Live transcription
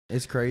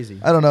It's crazy.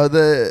 I don't know.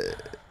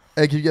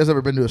 Hey, have you guys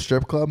ever been to a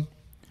strip club?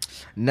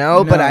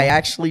 No, but I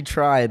actually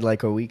tried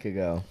like a week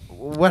ago.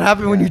 What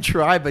happened when you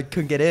tried but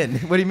couldn't get in?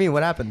 What do you mean?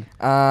 What happened?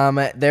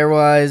 There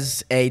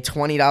was a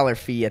 $20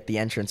 fee at the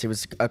entrance. It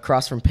was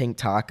across from Pink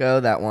Taco,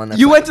 that one.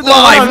 You went to the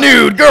live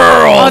nude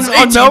girls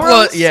on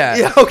Melrose?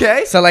 Yeah.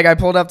 Okay. So like I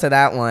pulled up to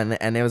that one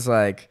and it was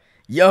like,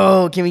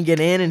 "Yo, can we get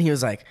in?" And he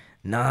was like,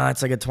 "Nah,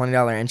 it's like a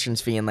 $20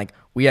 entrance fee." And like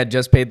we had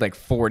just paid like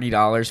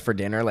 $40 for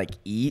dinner like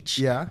each.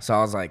 Yeah. So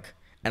I was like,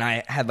 and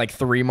I had like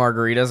 3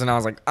 margaritas and I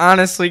was like,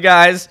 honestly,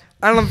 guys,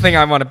 I don't think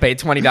I want to pay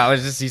 $20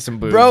 to see some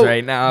boobs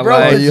right now. Bro,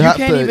 like, you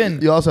can't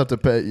even. You also have to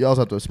pay. You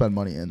also have to spend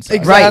money inside.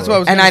 Exactly. Right. That's what I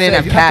was And gonna I didn't say.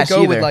 have You cash to go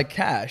either. with like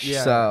cash.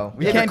 Yeah. So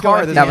We You had can't a car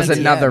go that that was ATM.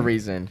 another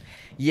reason.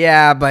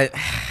 Yeah, but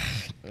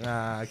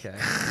Okay.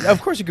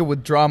 Of course you could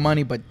withdraw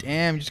money, but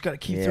damn, you just gotta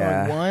keep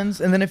Yeah. throwing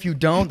ones. And then if you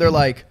don't, they're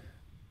like,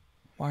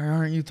 "Why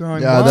aren't you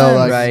throwing Yeah, ones?" they'll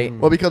like. Right.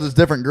 Well, because it's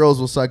different girls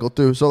will cycle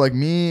through. So like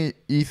me,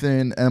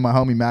 Ethan, and my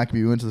homie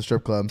Maccabee, we went to the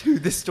strip club,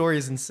 Dude, this story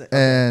is insane.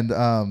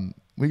 and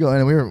we go in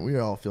and we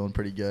were all feeling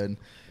pretty good,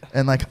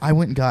 and like I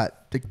went and got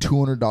like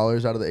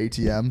 $200 out of the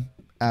ATM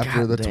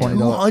after the Goddamn.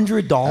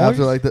 $20. $200?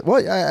 After like the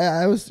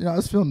I was I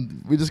was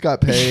feeling, we just got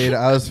paid.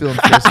 I was feeling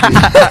frisky.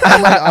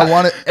 And, like, I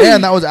wanted,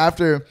 and that was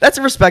after. that's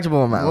a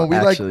respectable amount. Well, we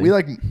actually.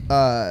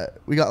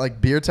 we got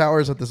like beer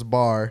towers at this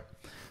bar,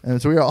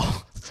 and so we were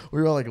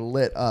all like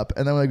lit up,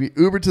 and then like we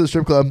Ubered to the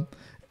strip club,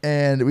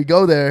 and we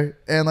go there,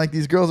 and like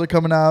these girls are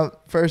coming out.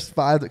 First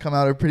 5 that come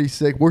out are pretty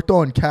sick. We're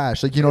throwing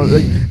cash, like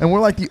and we're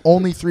like the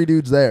only 3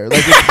 dudes there,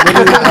 like it's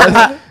literally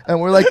us,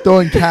 and we're like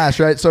throwing cash,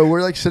 right? So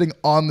we're like sitting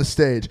on the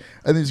stage,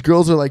 and these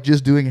girls are like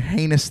just doing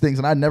heinous things,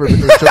 and I'd never been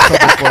to a strip club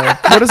before.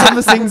 What are some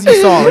of the things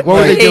you saw? Like, what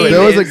were they doing?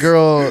 There was a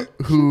girl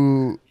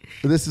who.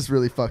 This is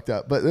really fucked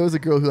up, but there was a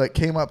girl who like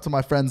came up to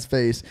my friend's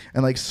face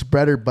and like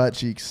spread her butt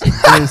cheeks in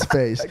his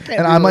face,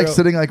 and I'm like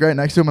sitting like right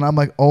next to him, and I'm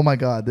like, oh my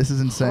god, this is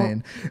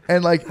insane,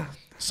 and like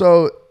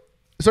so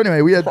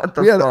anyway, we're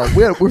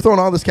throwing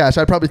all this cash.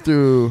 I probably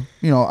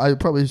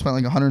spent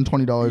like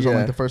 $120 on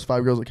like the first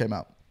 5 girls that came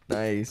out.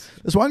 nice.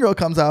 This one girl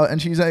comes out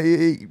and she's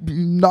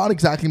not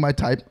exactly my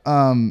type.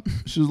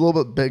 She was a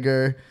little bit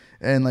bigger.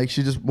 And like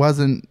she just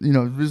wasn't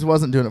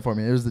doing it for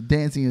me. It was the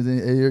dancing,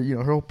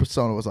 her whole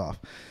persona was off.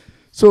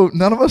 So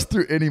none of us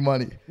threw any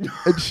money,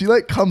 and she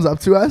like comes up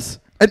to us.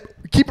 And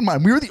keep in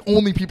mind, we were the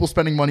only people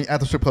spending money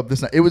at the strip club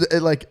this night. It was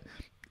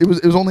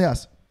only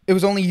us. It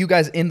was only you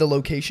guys in the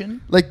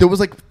location. Like there was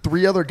like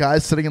 3 other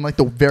guys sitting in like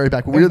the very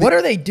back. What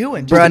are they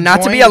doing? Bro, Just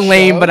not to be a enjoying the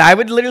lame, show? but I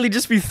would literally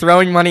just be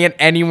throwing money at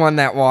anyone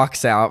that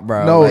walks out,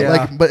 bro. No,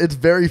 Like, but it's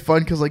very fun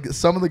because like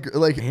some of the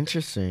like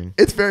interesting.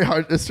 it's very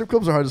hard. Strip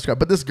clubs are hard to describe.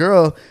 But this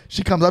girl,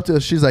 she comes up to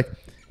us. She's like,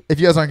 "If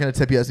you guys aren't gonna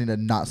tip, you guys need to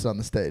not sit on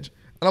the stage."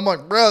 And I'm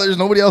like, "Bro, there's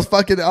nobody else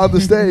fucking on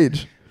the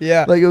stage."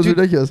 Yeah, Like it was Dude,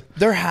 ridiculous.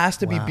 There has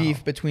to be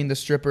beef between the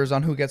strippers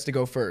on who gets to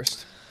go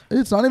first.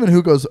 It's not even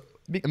who goes.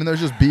 I mean, there's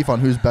just beef on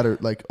who's better,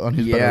 like on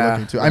who's better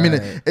looking too. I mean,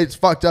 it's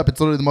fucked up.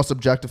 It's literally the most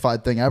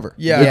objectified thing ever.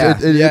 Yeah,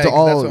 it's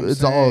all.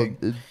 that's what I'm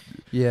saying.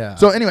 Yeah.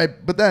 So anyway,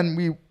 but then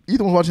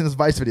Ethan was watching this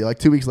Vice video like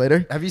 2 weeks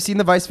later. Have you seen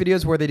the Vice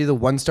videos where they do the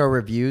 1-star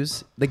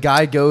reviews? The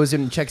guy goes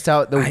and checks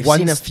out the I've one.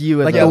 seen a few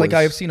of Like those. like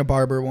I've seen a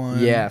barber one.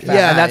 Yeah,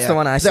 Yeah, that's the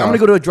one I He's like, saw. I'm gonna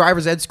go to a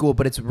driver's ed school,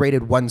 but it's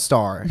rated 1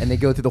 star, and they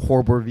go through the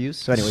horrible reviews.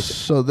 So anyways,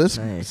 So this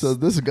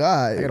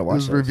guy I gotta watch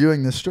was those.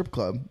 reviewing this strip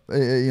club.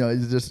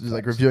 He's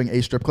like reviewing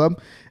a strip club,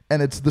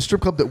 and it's the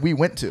strip club that we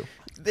went to.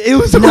 it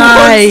was a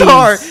Nice. 1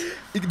 star.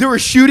 There were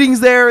shootings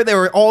there. There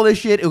were all this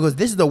shit. It was,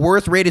 this is the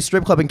worst rated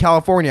strip club in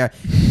California,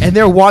 and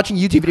they're watching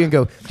YouTube video and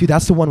go, dude,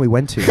 that's the one we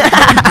went to.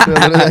 They're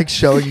literally like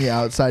showing me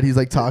outside. He's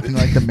like talking to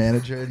like the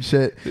manager and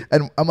shit.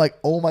 And I'm like,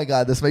 oh my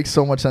god, this makes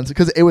so much sense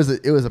because it was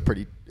a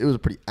pretty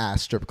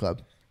ass strip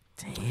club.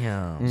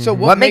 Damn. So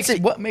What makes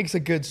what makes a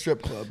good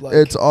strip club? Like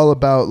It's all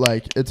about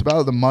it's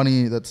about the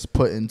money that's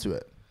put into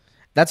it.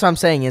 That's what I'm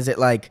saying. Is it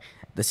like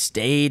the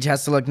stage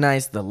has to look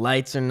nice, the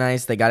lights are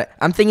nice, they got it.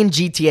 I'm thinking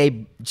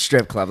GTA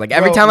strip club. Like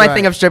every Bro, time I right.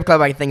 think of strip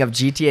club, I think of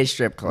GTA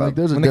strip club. Like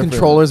there's a When the different-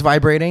 controller's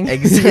vibrating.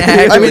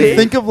 Exactly. I mean,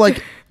 think of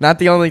like Not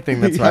the only thing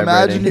that's imagine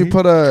vibrating. you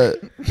put I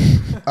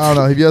don't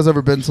know. Have you guys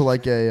ever been to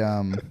like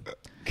a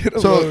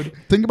So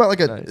think about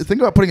think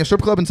about putting a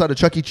strip club inside a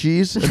Chuck E.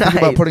 Cheese, and think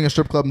about Nice. putting a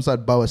strip club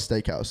inside Boa's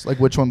Steakhouse. Like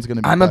which one's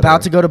gonna be? I'm better?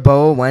 about to go to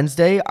Boa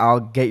Wednesday. I'll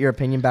get your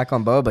opinion back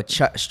on Boa, but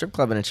strip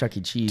club and a Chuck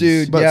E. Cheese.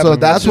 dude. But yeah, so but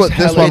that's what just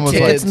this hella one was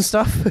like. Tickets kids. and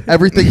stuff.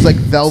 Everything's like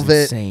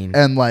velvet insane.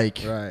 and like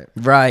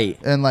Right.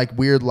 and like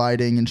weird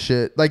lighting and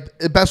shit. Like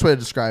the best way to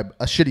describe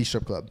a shitty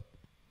strip club.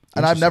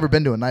 And I've never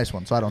been to a nice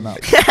one, so I don't know.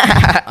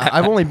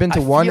 I've only been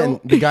to one, and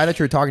the guy that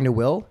you were talking to,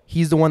 Will,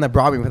 he's the one that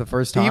brought me for the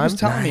first time. He was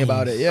telling me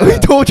about it. Yeah. He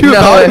told you no,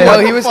 about it? no,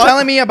 What he the was fuck?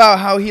 telling me about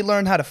how he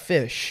learned how to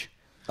fish,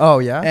 Oh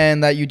yeah.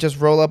 and that you just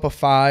roll up a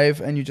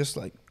 5 and you just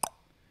like,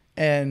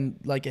 and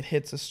like it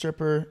hits a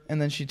stripper,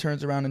 and then she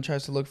turns around and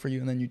tries to look for you,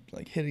 and then you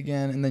like hit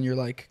again, and then you're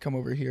like, come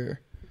over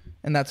here,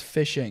 and that's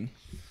fishing.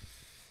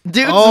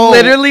 Dudes Oh.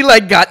 literally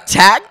like got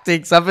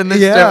tactics up in the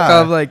strip Yeah.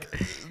 club. Like,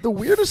 The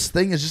weirdest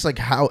thing is just like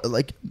how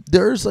like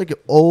there's like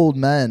old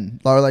men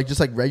or like just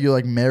like regular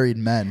like married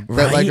men that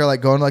like Right. are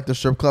like going to like the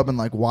strip club and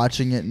like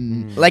watching it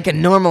and like a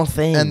normal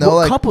thing. And Well, they'll,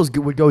 like- couples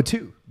would go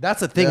too. That's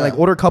the thing. Yeah. Like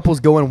older couples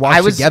go and watch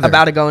I was together.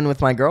 about to go in with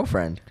my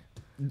girlfriend.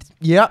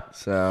 Yep.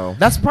 So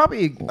That's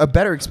probably a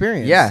better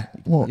experience. yeah,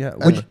 well, Yeah.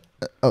 and-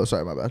 oh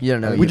sorry my bad. you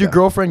don't know. Would your either.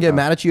 girlfriend get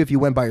mad at you if you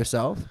went by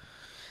yourself?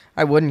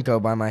 I wouldn't go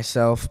by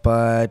myself,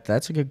 but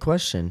that's a good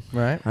question.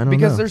 Right. I don't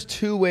Because know. there's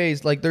two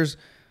ways. Like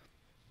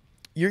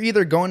you're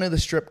either going to the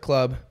strip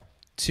club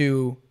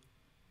to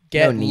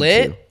get No need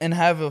lit to. and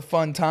have a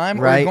fun time,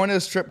 or Right. you're going to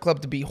the strip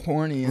club to be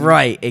horny and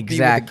Right, be with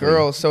exactly. the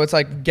girls. So it's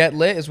like get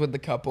lit is with the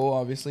couple,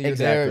 obviously. You're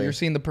there, Exactly. you're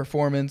seeing the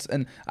performance,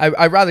 and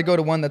I'd rather go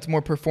to one that's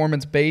more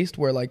performance based,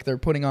 where like they're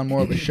putting on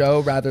more of a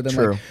show rather than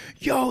True. like,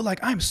 yo, like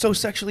I'm so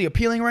sexually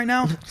appealing right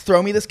now.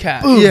 Throw me this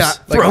cash. Yeah, Like,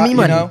 throw me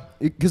money. You know?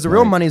 Because the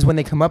real money is when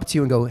they come up to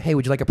you and go, "Hey,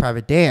 would you like a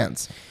private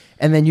dance?"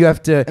 And then you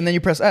have to. And then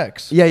you press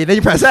X. Yeah, then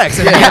you press X.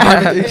 And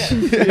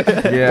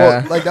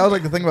Yeah. Well, like that was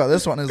like the thing about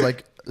this one is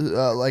like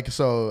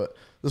so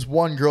this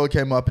one girl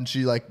came up and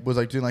she like was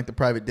like doing like the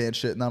private dance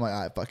shit and I'm like,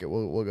 all right, fuck it,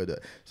 we'll go do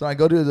it. So I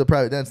go do the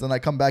private dance, then I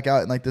come back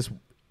out and like this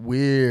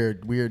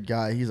weird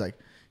guy, he like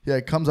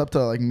comes up to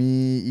like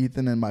me,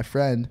 Ethan, and my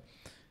friend,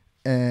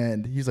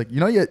 and he's like, you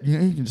know you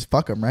can just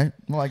fuck him, right?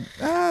 I'm like,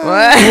 all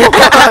right,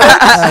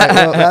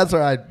 well, that's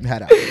where I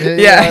head out.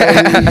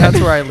 Yeah. That's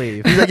where I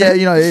leave. He's like, yeah,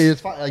 you know, it's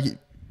fine. Like,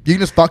 you can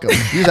just fuck them.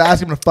 You just ask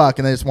them to fuck,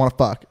 and they just want to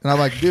fuck. And I'm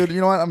like, dude,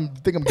 you know what? I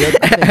think I'm good.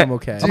 I think I'm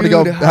okay. I'm gonna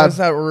go Dude, have- how's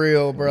that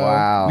real, bro?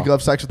 Wow. We go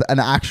have sex with an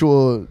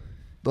actual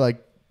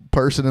like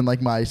person in like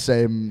my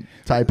same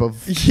type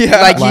of Yeah.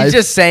 Like life. he's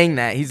just saying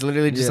that. He's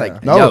literally just Yeah.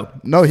 like, no, yo,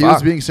 no, he was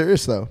fuck. being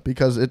serious though,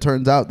 because it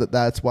turns out that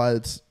that's why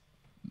it's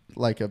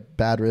like a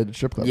bad rated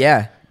strip club.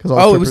 Yeah. Because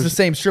Oh, it was the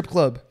same strip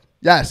club.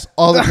 yes,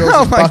 all the girls Oh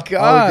just my fuck,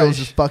 all the girls gosh.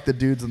 just fuck the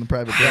dudes in the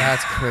private dance.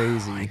 That's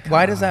crazy.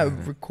 Why does that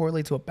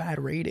correlate to a bad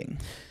rating?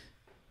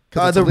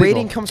 'Cause it's The illegal.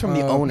 rating comes from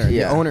the Oh, owner.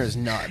 yeah. The owner is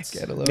nuts.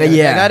 Get a little-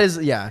 Yeah. That is,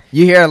 yeah.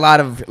 You hear a lot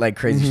of like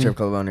crazy strip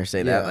club owners say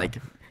Yeah. that, like,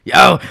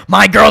 yo,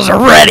 my girls are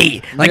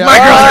ready. Like, Yeah. my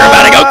girls are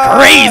about to go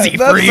crazy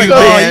That's for you, like, Oh,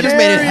 man. you just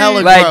made it hella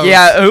Like, gross.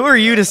 yeah, who are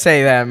you to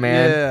say that,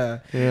 man?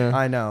 Yeah.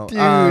 I know.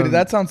 Dude,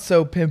 that sounds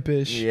so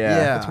pimpish. Yeah.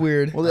 That's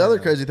weird. Well, the other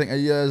crazy thing, have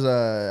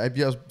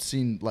you guys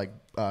seen like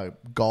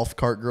golf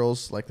cart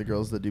girls, like the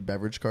girls that do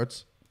beverage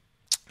carts?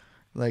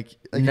 Like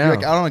No. you're,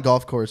 like out on a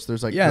golf course,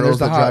 there's like Yeah, girls there's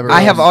the that hot- drive around.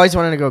 I have always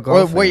wanted to go Or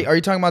golfing. wait, are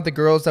you talking about the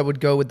girls that would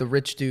go with the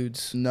rich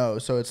dudes? No,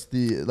 so it's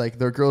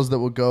they're girls that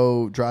will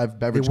go drive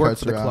beverage work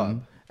carts for the around,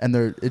 club.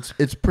 and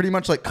it's pretty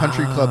much like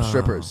country club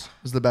strippers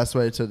is the best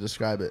way to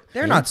describe it.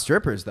 They're not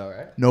strippers, though,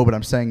 right? No, but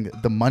I'm saying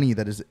the money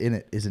that is in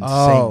it is insane.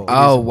 Oh. It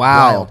Oh, is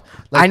wow. wild.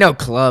 Like, I know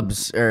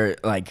clubs or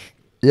like,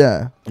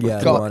 yeah,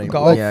 Yeah. Golf- the money.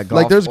 golf- like, yeah, like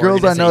golf there's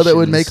girls I know that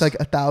would make organizations.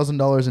 like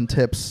 $1,000 in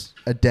tips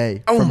a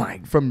day. Oh from,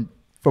 my-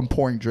 from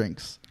pouring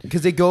drinks.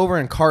 Because they go over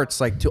in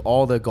carts, like, to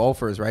all the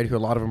golfers, right? Who a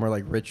lot of them are,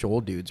 like, rich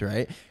old dudes,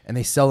 right? And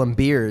they sell them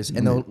beers,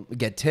 and they'll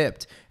get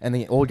tipped. And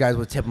the old guys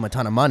will tip them a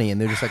ton of money, and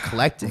they're just, like,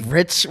 collecting.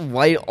 rich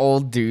white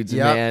old dudes,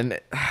 Yep. man.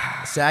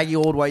 Saggy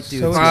old white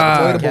dudes. So with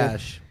exploitable.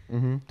 cash.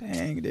 Mm-hmm.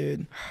 Dang,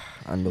 dude.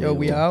 Unbelievable. Yo,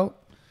 we out?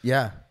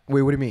 Yeah.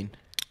 Wait, what do you mean?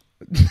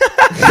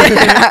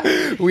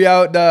 We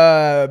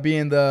out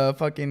being the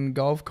fucking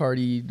golf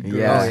carty girls.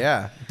 Yeah. Oh,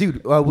 yeah.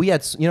 Dude, we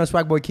had,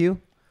 Swag Boy Q?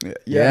 Yeah.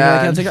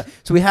 Yeah.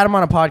 So we had him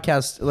on a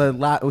podcast.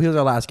 He was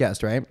our last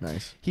guest, right?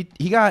 Nice.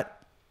 He's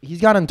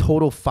got in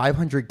total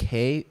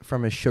 $500K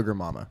from his sugar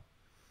mama.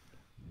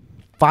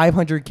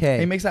 $500K.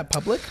 He makes that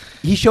public?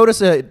 He showed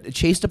us a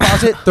Chase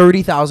deposit,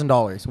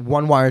 $30,000,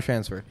 one wire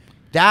transfer.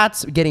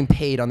 That's getting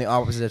paid on the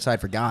opposite side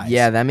for guys.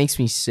 Yeah, that makes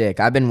me sick.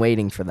 I've been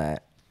waiting for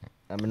that.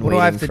 I've been What do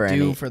waiting I have to for do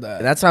any- for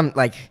that? That's why I'm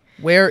like,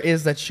 Where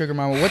is that sugar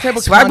mama? What type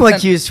of Swag Boy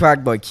content? Q is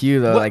Swag Boy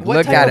Q though. What- Like, what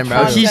look type at of him,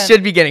 bro. He content-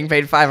 should be getting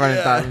paid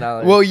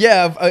 $500,000. Well,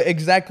 yeah,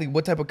 exactly.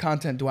 What type of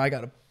content do I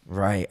got to?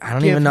 right. I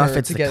don't give even know her if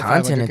it's to the get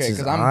content. 500K, It's his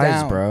 'cause I'm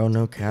eyes, down. bro.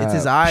 No cap. It's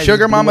his eyes.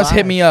 Sugar his blue mamas hit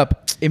eyes. me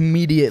up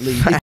immediately.